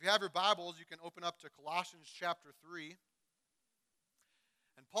If you have your Bibles, you can open up to Colossians chapter 3.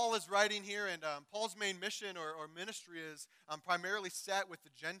 And Paul is writing here, and Paul's main mission or ministry is primarily set with the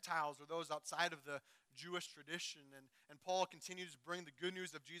Gentiles or those outside of the Jewish tradition. And Paul continues to bring the good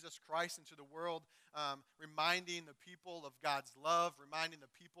news of Jesus Christ into the world, reminding the people of God's love, reminding the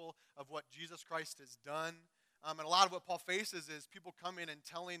people of what Jesus Christ has done. And a lot of what Paul faces is people coming and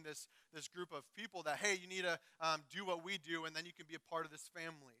telling this group of people that, hey, you need to do what we do, and then you can be a part of this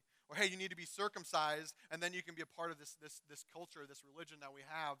family. Or, hey, you need to be circumcised, and then you can be a part of this culture, this religion that we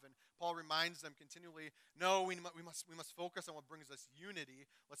have. And Paul reminds them continually, no, we must focus on what brings us unity.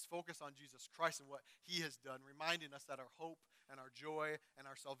 Let's focus on Jesus Christ and what he has done, reminding us that our hope and our joy and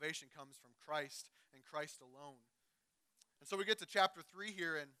our salvation comes from Christ and Christ alone. And so we get to chapter 3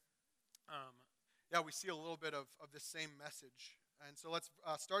 here, and we see a little bit of this same message. And so let's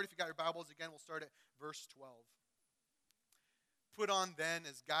start. If you got your Bibles again, we'll start at verse 12. Put on then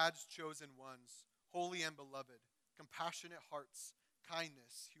as God's chosen ones, holy and beloved, compassionate hearts,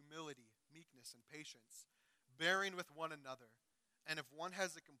 kindness, humility, meekness, and patience, bearing with one another. And if one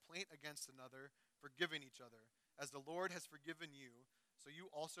has a complaint against another, forgiving each other. As the Lord has forgiven you, so you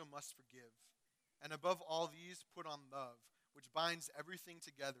also must forgive. And above all these, put on love, which binds everything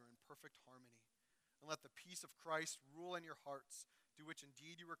together in perfect harmony. And let the peace of Christ rule in your hearts, to which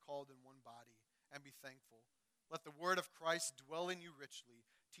indeed you were called in one body, and be thankful. Let the word of Christ dwell in you richly,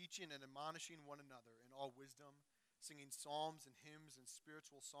 teaching and admonishing one another in all wisdom, singing psalms and hymns and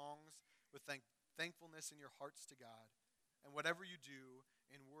spiritual songs with thankfulness in your hearts to God. And whatever you do,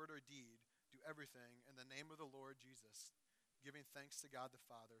 in word or deed, do everything in the name of the Lord Jesus, giving thanks to God the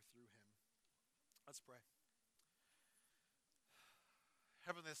Father through him. Let's pray.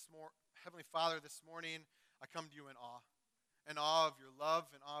 Heavenly Father, this morning I come to you in awe of your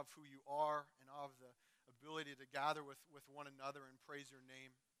love, in awe of who you are, in awe of the ability to gather with one another and praise your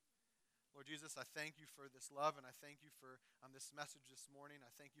name. Lord Jesus, I thank you for this love, and I thank you for this message this morning. I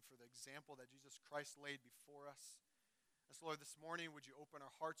thank you for the example that Jesus Christ laid before us. And so, Lord, this morning, would you open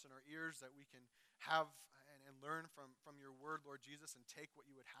our hearts and our ears that we can have and learn from your word, Lord Jesus, and take what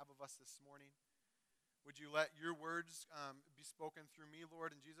you would have of us this morning. Would you let your words be spoken through me,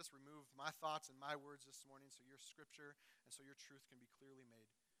 Lord, and Jesus, remove my thoughts and my words this morning so your scripture and so your truth can be clearly made.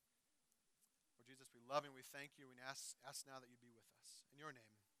 Lord Jesus, we love and we thank you and ask now that you be with us. In your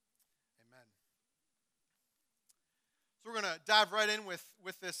name, amen. So we're going to dive right in with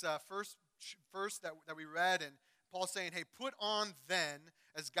this first verse that we read, and Paul's saying, hey, put on then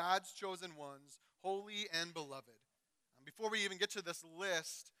as God's chosen ones, holy and beloved. Before we even get to this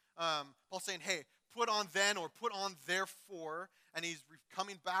list, Paul's saying, hey, put on then or put on therefore, and he's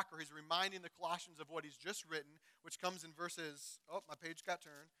coming back or he's reminding the Colossians of what he's just written, which comes in verses, my page got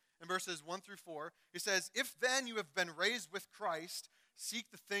turned. In verses 1 through 4, he says, if then you have been raised with Christ,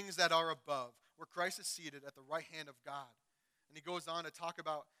 seek the things that are above, where Christ is seated at the right hand of God. And he goes on to talk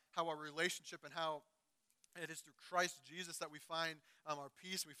about how our relationship and how it is through Christ Jesus that we find our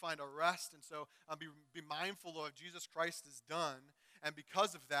peace, we find our rest. And so be mindful of what Jesus Christ has done. And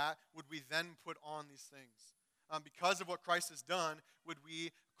because of that, would we then put on these things? Because of what Christ has done, would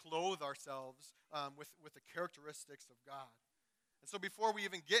we clothe ourselves with the characteristics of God? And so before we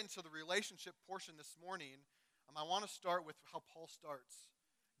even get into the relationship portion this morning, I want to start with how Paul starts,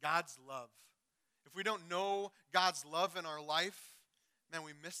 God's love. If we don't know God's love in our life, man,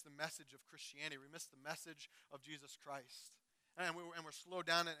 we miss the message of Christianity. We miss the message of Jesus Christ. And we're slowed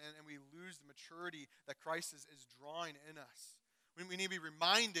down and we lose the maturity that Christ is drawing in us. We need to be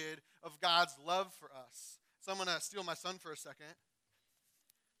reminded of God's love for us. So I'm going to steal my son for a second.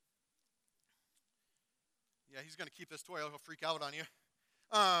 Yeah, he's going to keep this toy. He'll freak out on you.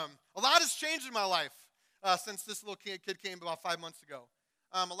 A lot has changed in my life since this little kid came about 5 months ago.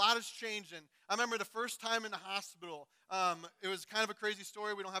 A lot has changed. And I remember the first time in the hospital. It was kind of a crazy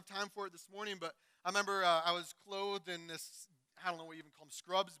story. We don't have time for it this morning. But I remember I was clothed in this, I don't know what you even call them,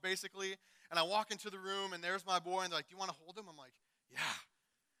 scrubs, basically. And I walk into the room, and there's my boy. And they're like, do you want to hold him? I'm like, yeah.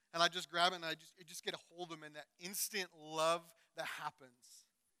 And I just grab it, and I just get a hold of him. And that instant love that happens.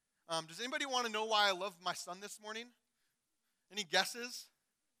 Does anybody want to know why I love my son this morning? Any guesses?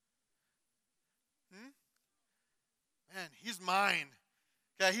 Man, he's mine.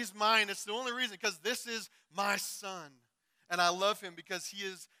 Okay, he's mine. It's the only reason, because this is my son. And I love him because he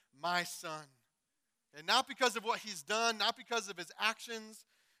is my son. And not because of what he's done, not because of his actions.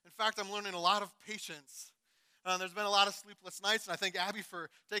 In fact, I'm learning a lot of patience. There's been a lot of sleepless nights, and I thank Abby for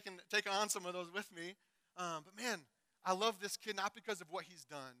taking on some of those with me. But man, I love this kid not because of what he's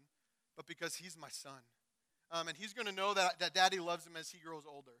done, but because he's my son. And he's going to know that Daddy loves him as he grows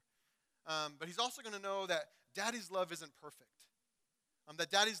older. But he's also going to know that Daddy's love isn't perfect.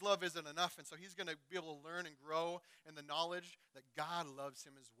 That daddy's love isn't enough, and so he's going to be able to learn and grow in the knowledge that God loves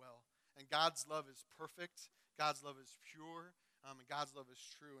him as well. And God's love is perfect, God's love is pure, and God's love is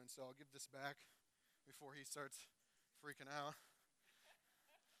true. And so I'll give this back before he starts freaking out.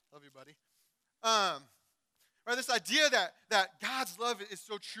 Love you, buddy. Right, this idea that God's love is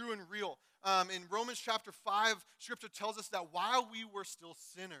so true and real. In Romans chapter 5, Scripture tells us that while we were still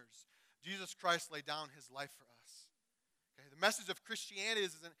sinners, Jesus Christ laid down his life for us. Okay, the message of Christianity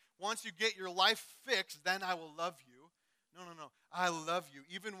isn't once you get your life fixed, then I will love you. No. I love you.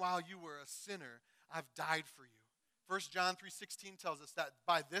 Even while you were a sinner, I've died for you. 1 John 3:16 tells us that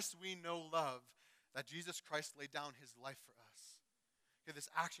by this we know love, that Jesus Christ laid down his life for us. Okay, this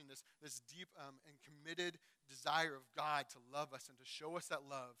action, this deep and committed desire of God to love us and to show us that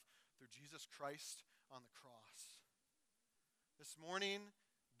love through Jesus Christ on the cross. This morning,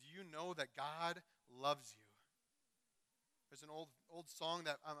 do you know that God loves you? There's an old song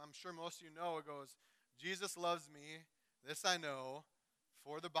that I'm sure most of you know. It goes, Jesus loves me, this I know,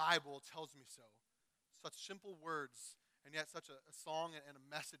 for the Bible tells me so. Such simple words, and yet such a song and a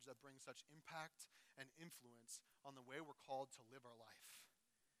message that brings such impact and influence on the way we're called to live our life.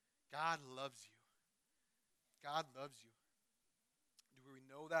 God loves you. God loves you. Do we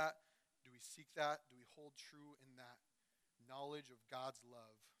know that? Do we seek that? Do we hold true in that knowledge of God's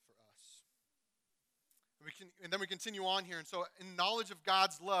love for us? And then we continue on here. And so in knowledge of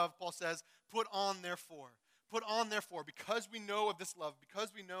God's love, Paul says, put on therefore. Put on therefore, because we know of this love,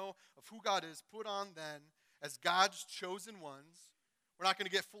 because we know of who God is, put on then as God's chosen ones. We're not going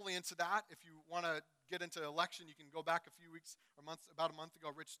to get fully into that. If you want to get into election, you can go back a few weeks or months, about a month ago,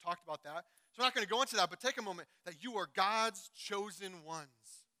 Rich talked about that. So we're not going to go into that, but take a moment that you are God's chosen ones.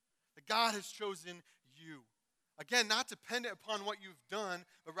 That God has chosen you. Again, not dependent upon what you've done,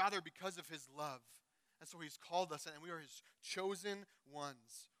 but rather because of his love. And so he's called us, and we are his chosen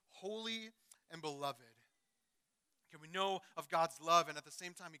ones, holy and beloved. Okay, we know of God's love, and at the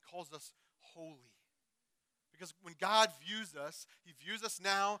same time, he calls us holy. Because when God views us, he views us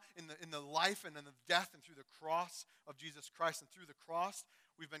now in the life and in the death and through the cross of Jesus Christ. And through the cross,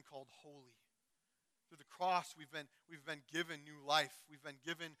 we've been called holy. Through the cross, we've been given new life. We've been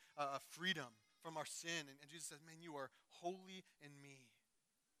given freedom from our sin. And Jesus says, man, you are holy in me.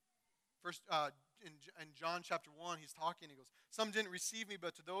 First, in John chapter 1, he's talking. He goes, some didn't receive me,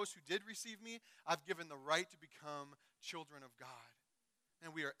 but to those who did receive me, I've given the right to become children of God.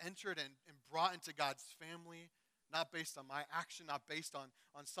 And we are entered and brought into God's family, not based on my action, not based on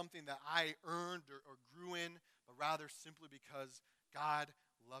something that I earned or grew in, but rather simply because God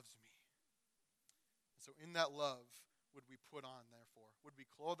loves me. And so in that love, would we put on, therefore? Would we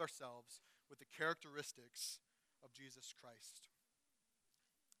clothe ourselves with the characteristics of Jesus Christ?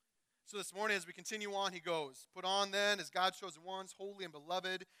 So this morning, as we continue on, he goes, put on then, as God's chosen ones, holy and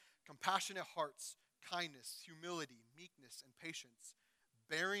beloved, compassionate hearts, kindness, humility, meekness, and patience,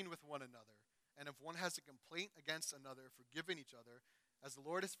 bearing with one another, and if one has a complaint against another, forgiving each other, as the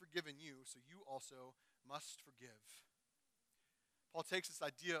Lord has forgiven you, so you also must forgive. Paul takes this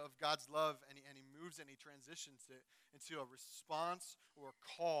idea of God's love and he moves and he transitions it into a response or a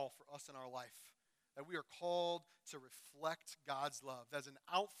call for us in our life. That we are called to reflect God's love. As an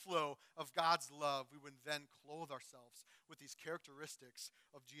outflow of God's love, we would then clothe ourselves with these characteristics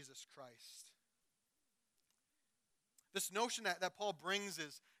of Jesus Christ. This notion that Paul brings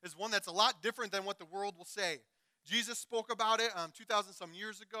is one that's a lot different than what the world will say. Jesus spoke about it 2,000 some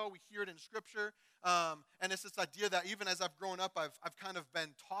years ago. We hear it in Scripture. And it's this idea that even as I've grown up, I've kind of been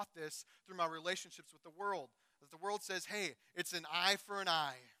taught this through my relationships with the world. That the world says, hey, it's an eye for an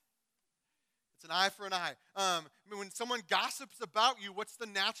eye. It's an eye for an eye. When someone gossips about you, what's the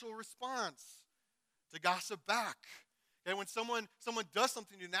natural response? To gossip back. Okay, when someone does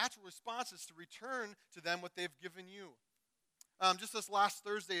something, the natural response is to return to them what they've given you. Just this last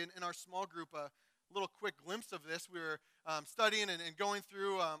Thursday in our small group, a little quick glimpse of this. We were studying and going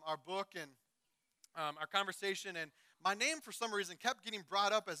through our book and our conversation, and my name for some reason kept getting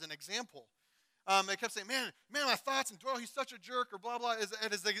brought up as an example. They kept saying, man, my thoughts, and Doyle, he's such a jerk, or blah, blah,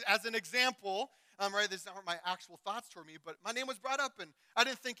 as an example. Right, these aren't my actual thoughts toward me, but my name was brought up, and I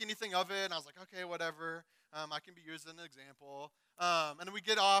didn't think anything of it, and I was like, okay, whatever. I can be used as an example. And then we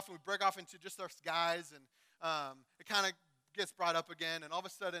get off, and we break off into just us guys, and it kind of gets brought up again, and all of a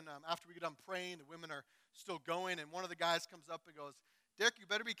sudden, after we get done praying, the women are still going, and one of the guys comes up and goes, Derek, you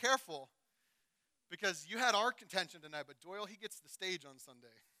better be careful, because you had our contention tonight, but Doyle, he gets the stage on Sunday.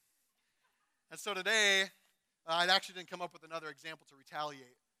 And so today, I actually didn't come up with another example to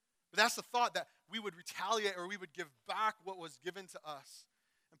retaliate. But that's the thought, that we would retaliate or we would give back what was given to us.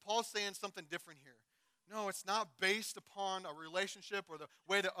 And Paul's saying something different here. No, it's not based upon a relationship or the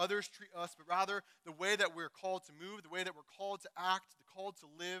way that others treat us, but rather the way that we're called to move, the way that we're called to act, the called to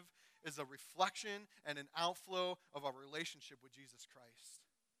live is a reflection and an outflow of our relationship with Jesus Christ.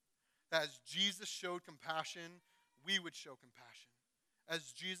 That as Jesus showed compassion, we would show compassion.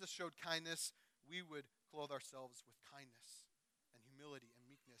 As Jesus showed kindness, we would clothe ourselves with kindness and humility and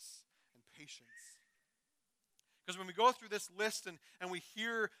meekness and patience. Because when we go through this list and we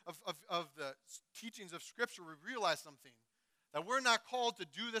hear of the teachings of Scripture, we realize something. That we're not called to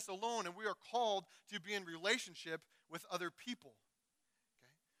do this alone, and we are called to be in relationship with other people.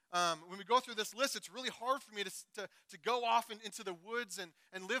 Okay? When we go through this list, it's really hard for me to go off into the woods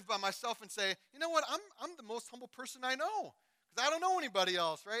and live by myself and say, you know what, I'm the most humble person I know. Because I don't know anybody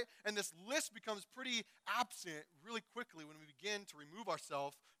else, right? And this list becomes pretty absent really quickly when we begin to remove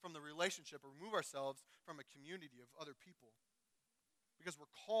ourselves from the relationship or remove ourselves from a community of other people. Because we're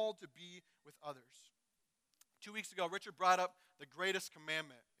called to be with others. 2 weeks ago, Richard brought up the greatest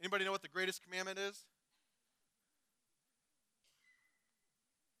commandment. Anybody know what the greatest commandment is?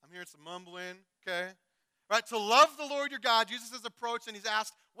 I'm hearing some mumbling, okay? Right, to love the Lord your God. Jesus has approached and he's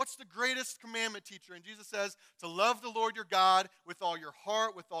asked, what's the greatest commandment, teacher? And Jesus says, to love the Lord your God with all your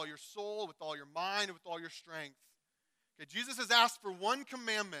heart, with all your soul, with all your mind, and with all your strength. Okay, Jesus has asked for one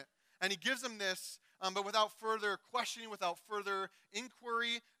commandment, and he gives them this, but without further questioning, without further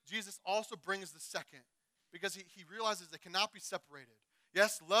inquiry, Jesus also brings the second, because he realizes they cannot be separated.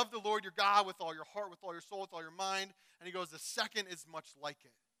 Yes, love the Lord your God with all your heart, with all your soul, with all your mind. And he goes, the second is much like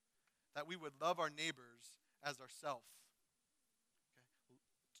it, that we would love our neighbors as ourselves.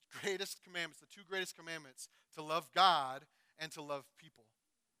 Okay? Greatest commandments, the two greatest commandments, to love God and to love people.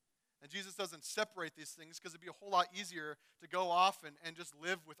 And Jesus doesn't separate these things because it'd be a whole lot easier to go off and just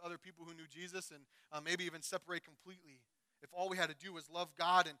live with other people who knew Jesus and maybe even separate completely if all we had to do was love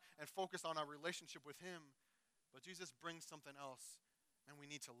God and focus on our relationship with him. But Jesus brings something else, and we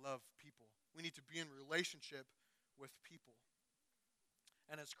need to love people. We need to be in relationship with people.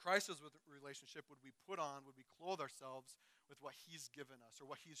 And as Christ is with relationship, would we clothe ourselves with what he's given us or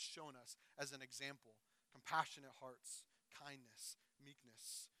what he's shown us as an example? Compassionate hearts, kindness,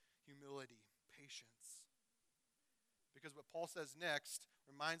 meekness, humility, patience. Because what Paul says next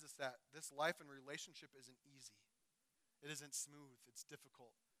reminds us that this life and relationship isn't easy. It isn't smooth. It's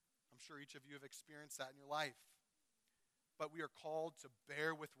difficult. I'm sure each of you have experienced that in your life. But we are called to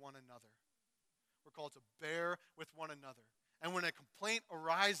bear with one another. We're called to bear with one another. And when a complaint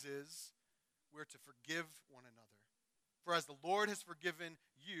arises, we're to forgive one another. For as the Lord has forgiven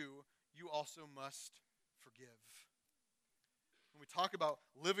you, you also must forgive. When we talk about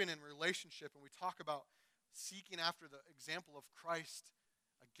living in relationship and we talk about seeking after the example of Christ,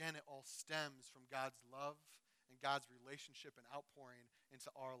 again, it all stems from God's love and God's relationship and outpouring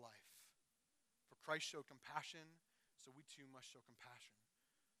into our life. For Christ showed compassion, so we too must show compassion.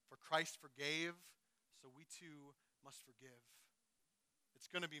 For Christ forgave, so we too must forgive. It's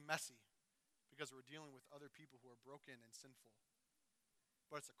going to be messy because we're dealing with other people who are broken and sinful.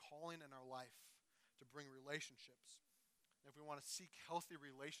 But it's a calling in our life to bring relationships. And if we want to seek healthy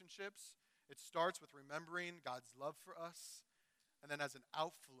relationships, it starts with remembering God's love for us, and then as an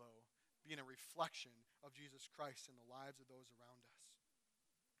outflow, being a reflection of Jesus Christ in the lives of those around us.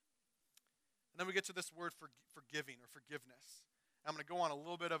 And then we get to this word forgiving or forgiveness. I'm going to go on a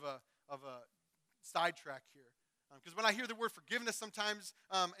little bit of a sidetrack here. Because when I hear the word forgiveness, sometimes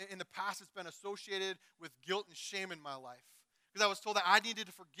in the past it's been associated with guilt and shame in my life. Because I was told that I needed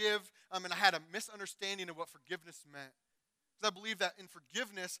to forgive, and I had a misunderstanding of what forgiveness meant. Because I believe that in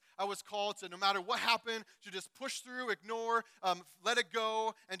forgiveness, I was called to, no matter what happened, to just push through, ignore, let it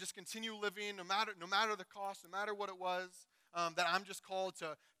go, and just continue living, no matter the cost, no matter what it was, that I'm just called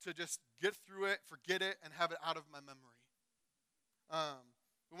to just get through it, forget it, and have it out of my memory.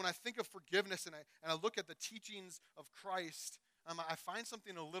 But when I think of forgiveness and I look at the teachings of Christ, I find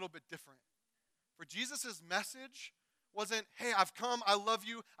something a little bit different. For Jesus' message wasn't, hey, I've come, I love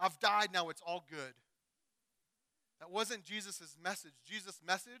you, I've died, now it's all good. That wasn't Jesus' message. Jesus'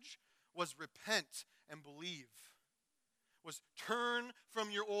 message was repent and believe. Was turn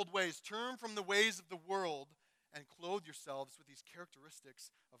from your old ways, turn from the ways of the world, and clothe yourselves with these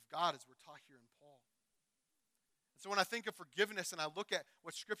characteristics of God as we're taught here in Paul. So when I think of forgiveness and I look at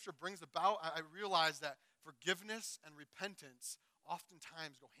what Scripture brings about, I realize that forgiveness and repentance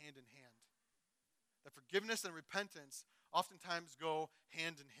oftentimes go hand in hand. That forgiveness and repentance oftentimes go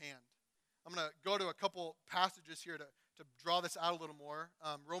hand in hand. I'm going to go to a couple passages here to draw this out a little more.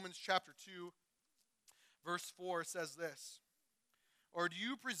 Romans chapter 2, verse 4 says this. Or do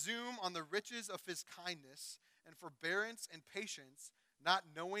you presume on the riches of his kindness and forbearance and patience, not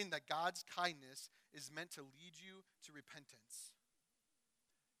knowing that God's kindness is meant to lead you to repentance.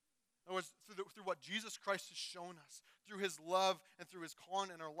 In other words, through what Jesus Christ has shown us, through his love and through his calling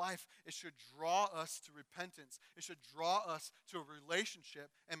in our life, it should draw us to repentance. It should draw us to a relationship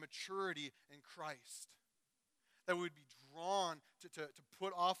and maturity in Christ. That we would be drawn to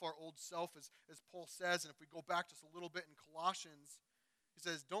put off our old self, as Paul says. And if we go back just a little bit in Colossians, he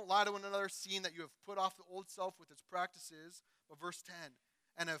says, don't lie to one another, seeing that you have put off the old self with its practices. But verse 10,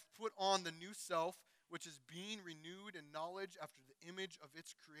 and have put on the new self, which is being renewed in knowledge after the image of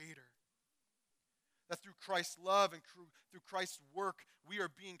its creator. That through Christ's love and through Christ's work, we are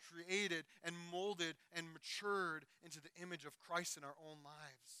being created and molded and matured into the image of Christ in our own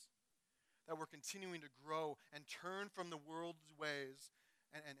lives. That we're continuing to grow and turn from the world's ways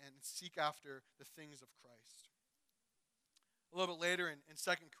and seek after the things of Christ. A little bit later in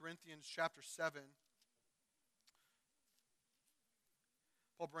 2 Corinthians chapter 7,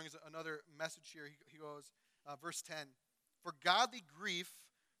 Paul brings another message here. He goes, verse 10, for godly grief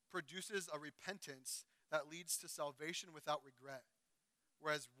produces a repentance that leads to salvation without regret,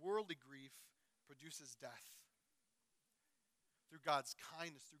 whereas worldly grief produces death. Through God's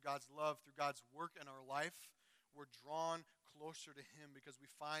kindness, through God's love, through God's work in our life, we're drawn closer to him because we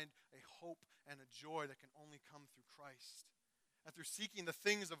find a hope and a joy that can only come through Christ. And through seeking the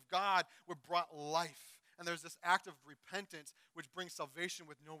things of God, we're brought life. And there's this act of repentance which brings salvation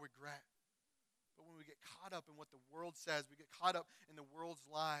with no regret. But when we get caught up in what the world says, we get caught up in the world's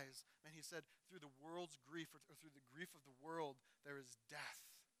lies. And he said, through the world's grief, or through the grief of the world, there is death.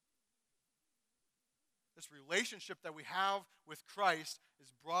 This relationship that we have with Christ is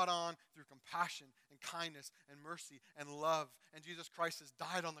brought on through compassion and kindness and mercy and love. And Jesus Christ has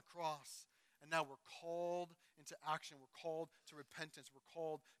died on the cross. And now we're called into action. We're called to repentance. We're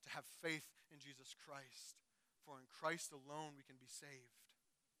called to have faith in Jesus Christ. For in Christ alone we can be saved.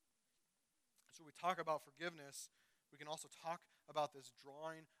 So we talk about forgiveness. We can also talk about this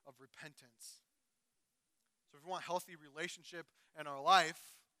drawing of repentance. So if we want healthy relationship in our life,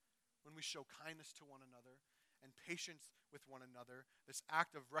 when we show kindness to one another and patience with one another, this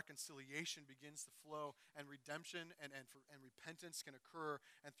act of reconciliation begins to flow, and redemption and repentance can occur.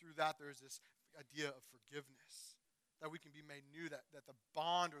 And through that, there's this idea of forgiveness, that we can be made new, that the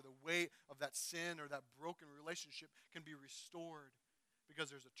bond or the weight of that sin or that broken relationship can be restored because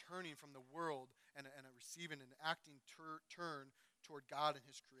there's a turning from the world and a receiving and acting turn toward God and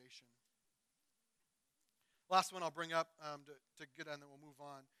his creation. Last one I'll bring up to get on, and then we'll move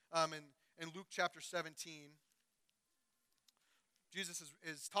on. In Luke chapter 17, Jesus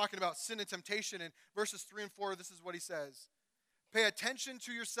is talking about sin and temptation. In verses 3 and 4, this is what he says. Pay attention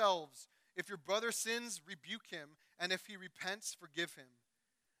to yourselves. If your brother sins, rebuke him. And if he repents, forgive him.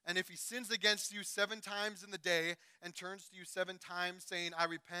 And if he sins against you 7 times in the day and turns to you 7 times saying, I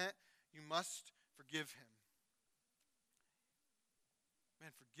repent, you must forgive him.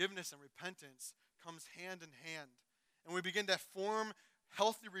 Man, forgiveness and repentance comes hand in hand. And we begin to form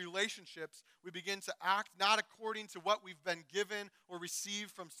healthy relationships. We begin to act not according to what we've been given or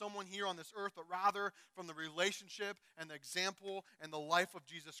received from someone here on this earth, but rather from the relationship and the example and the life of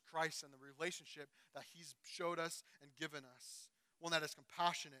Jesus Christ and the relationship that he's showed us and given us. One that is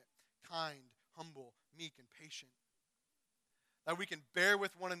compassionate, kind, humble, meek, and patient. That we can bear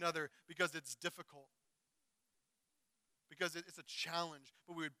with one another because it's difficult. Because it's a challenge,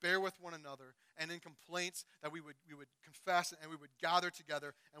 but we would bear with one another, and in complaints that we would confess, and we would gather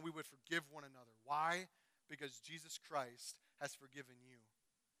together and we would forgive one another. Why? Because Jesus Christ has forgiven you.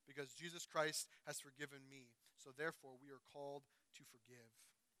 Because Jesus Christ has forgiven me. So therefore we are called to forgive.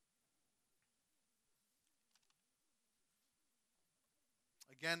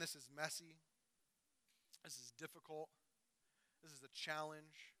 Again, this is messy. This is difficult. This is a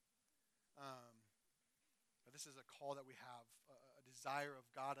challenge. But this is a call that we have, a desire of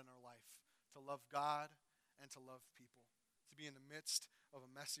God in our life, to love God and to love people, to be in the midst of a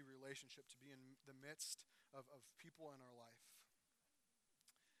messy relationship, to be in the midst of people in our life.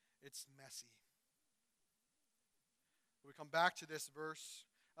 It's messy. We come back to this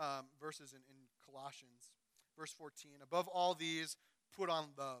verses in Colossians, verse 14. Above all these, put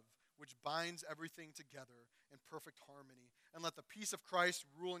on love, which binds everything together in perfect harmony. And let the peace of Christ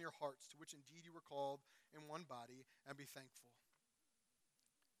rule in your hearts, to which indeed you were called in one body, and be thankful.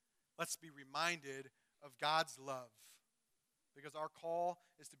 Let's be reminded of God's love, because our call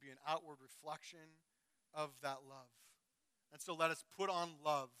is to be an outward reflection of that love. And so let us put on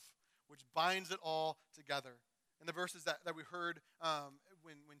love, which binds it all together. In the verses that we heard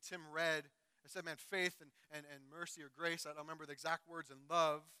when Tim read, it said, man, faith and mercy or grace, I don't remember the exact words, and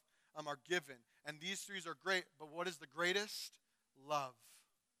love are given. And these three are great, but what is the greatest? love.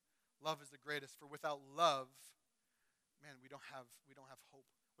 Love is the greatest. For without love, man, we don't have hope.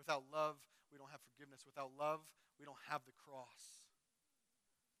 Without love, we don't have forgiveness. Without love, we don't have the cross.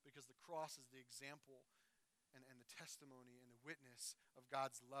 Because the cross is the example and the testimony and the witness of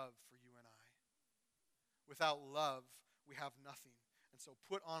God's love for you and I. Without love, we have nothing. And so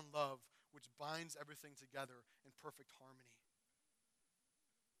put on love, which binds everything together in perfect harmony.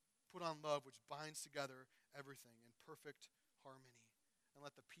 Put on love, which binds together everything in perfect harmony. And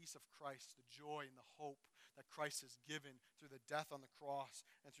let the peace of Christ, the joy and the hope that Christ has given through the death on the cross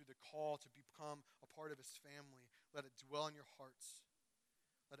and through the call to become a part of his family, let it dwell in your hearts.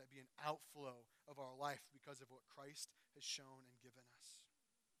 Let it be an outflow of our life because of what Christ has shown and given us.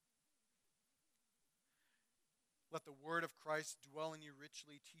 Let the word of Christ dwell in you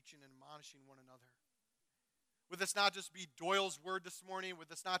richly, teaching and admonishing one another. Would this not just be Doyle's word this morning? Would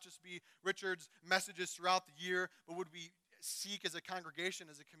this not just be Richard's messages throughout the year? But would we seek as a congregation,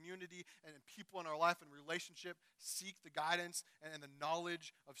 as a community, and people in our life and relationship, seek the guidance and the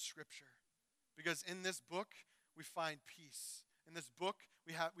knowledge of Scripture? Because in this book, we find peace. In this book,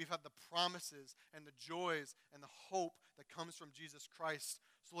 we've had the promises and the joys and the hope that comes from Jesus Christ.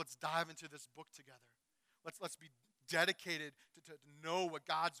 So let's dive into this book together. Let's be dedicated to know what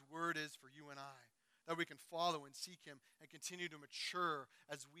God's word is for you and I, that we can follow and seek him and continue to mature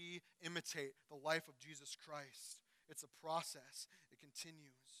as we imitate the life of Jesus Christ. It's a process. It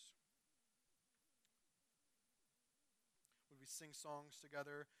continues. Would we sing songs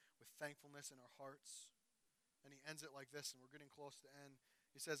together with thankfulness in our hearts? And he ends it like this, and we're getting close to the end.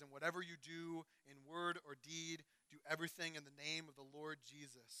 He says, "And whatever you do in word or deed, do everything in the name of the Lord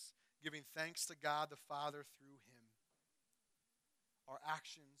Jesus, giving thanks to God the Father through him." Our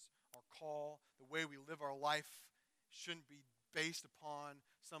actions, our call, the way we live our life shouldn't be based upon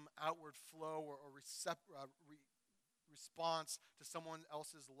some outward flow or response to someone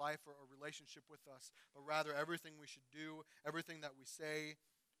else's life or relationship with us, but rather everything we should do, everything that we say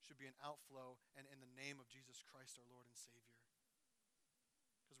should be an outflow and in the name of Jesus Christ, our Lord and Savior.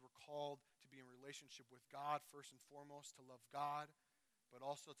 Because we're called to be in relationship with God first and foremost, to love God, but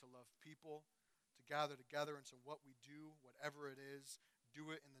also to love people, to gather together. And so what we do, whatever it is,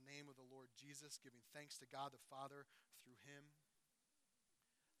 do it in the name of the Lord Jesus, giving thanks to God the Father through him.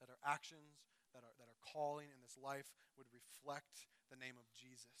 That our actions, that our calling in this life would reflect the name of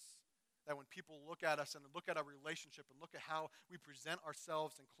Jesus. That when people look at us and look at our relationship and look at how we present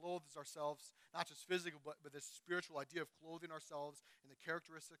ourselves and clothe ourselves, not just physical, but this spiritual idea of clothing ourselves in the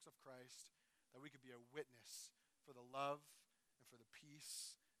characteristics of Christ, that we could be a witness for the love and for the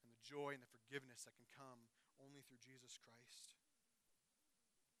peace and the joy and the forgiveness that can come only through Jesus Christ.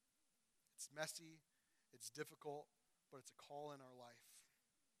 It's messy, it's difficult, but it's a call in our life.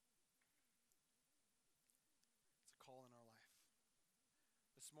 It's a call in our life.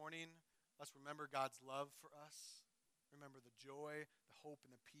 This morning, let's remember God's love for us. Remember the joy, the hope,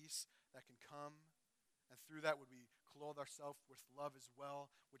 and the peace that can come. And through that, would we clothe ourselves with love as well,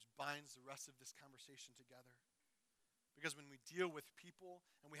 which binds the rest of this conversation together. Because when we deal with people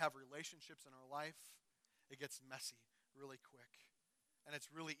and we have relationships in our life, it gets messy really quick. And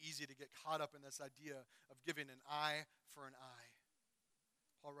it's really easy to get caught up in this idea of giving an eye for an eye.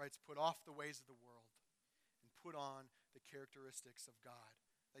 Paul writes, "Put off the ways of the world and put on the characteristics of God."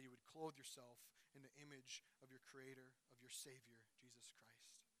 That you would clothe yourself in the image of your Creator, of your Savior, Jesus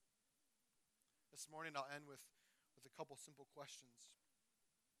Christ. This morning I'll end with a couple simple questions.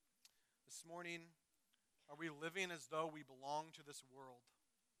 This morning, are we living as though we belong to this world?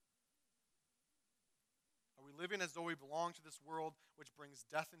 Are we living as though we belong to this world which brings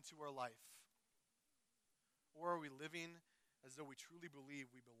death into our life? Or are we living as though we truly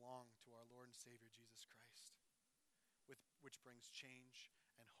believe we belong to our Lord and Savior, Jesus Christ, which brings change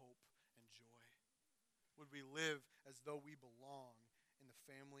and hope and joy? Would we live as though we belong in the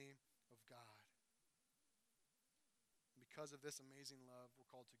family of God? And because of this amazing love, we're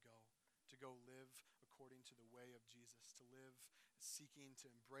called to go live according to the way of Jesus, to live seeking to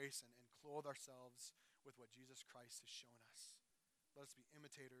embrace and clothe ourselves with what Jesus Christ has shown us. Let us be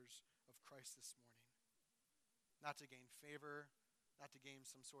imitators of Christ this morning. Not to gain favor, not to gain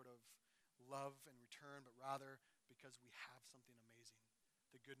some sort of love in return, but rather because we have something amazing.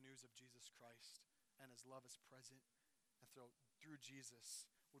 The good news of Jesus Christ, and his love is present. And through Jesus,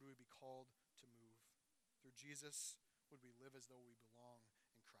 would we be called to move? Through Jesus, would we live as though we belong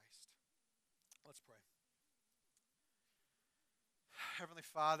in Christ? Let's pray. Heavenly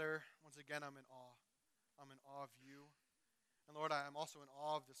Father, once again, I'm in awe. I'm in awe of you. And Lord, I am also in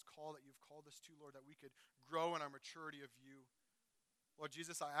awe of this call that you've called us to, Lord, that we could grow in our maturity of you. Lord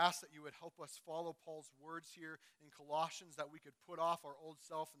Jesus, I ask that you would help us follow Paul's words here in Colossians, that we could put off our old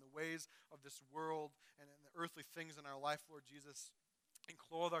self and the ways of this world and in the earthly things in our life, Lord Jesus, and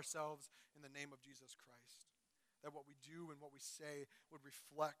clothe ourselves in the name of Jesus Christ. That what we do and what we say would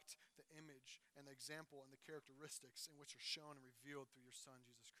reflect the image and the example and the characteristics in which are shown and revealed through your Son,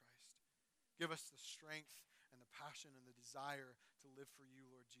 Jesus Christ. Give us the strength and the passion and the desire to live for you,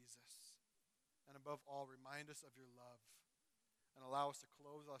 Lord Jesus. And above all, remind us of your love and allow us to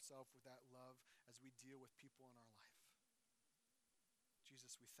clothe ourselves with that love as we deal with people in our life.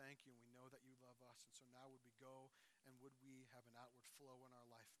 Jesus, we thank you and we know that you love us. And so now would we go and would we have an outward flow in our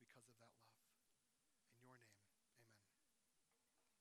life because of that love.